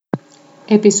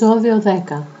Επεισόδιο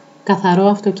 10. Καθαρό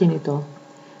αυτοκίνητο.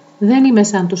 Δεν είμαι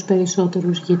σαν τους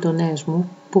περισσότερους γείτονές μου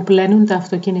που πλένουν τα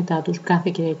αυτοκίνητά τους κάθε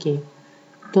Κυριακή.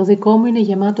 Το δικό μου είναι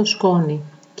γεμάτο σκόνη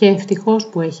και ευτυχώς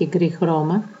που έχει γκρι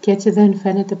χρώμα και έτσι δεν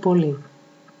φαίνεται πολύ.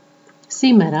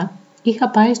 Σήμερα είχα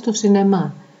πάει στο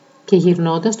σινεμά και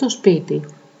γυρνώντας στο σπίτι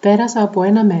πέρασα από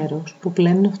ένα μέρος που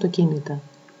πλένουν αυτοκίνητα.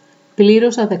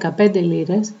 Πλήρωσα 15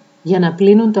 λίρες για να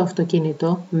πλύνουν το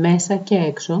αυτοκίνητο μέσα και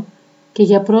έξω και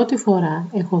για πρώτη φορά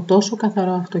έχω τόσο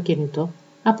καθαρό αυτοκίνητο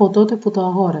από τότε που το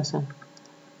αγόρασα.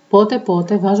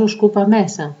 Πότε βάζω σκούπα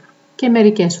μέσα και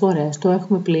μερικές φορές το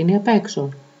έχουμε πλύνει απ' έξω,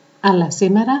 αλλά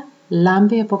σήμερα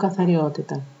λάμπει από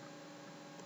καθαριότητα.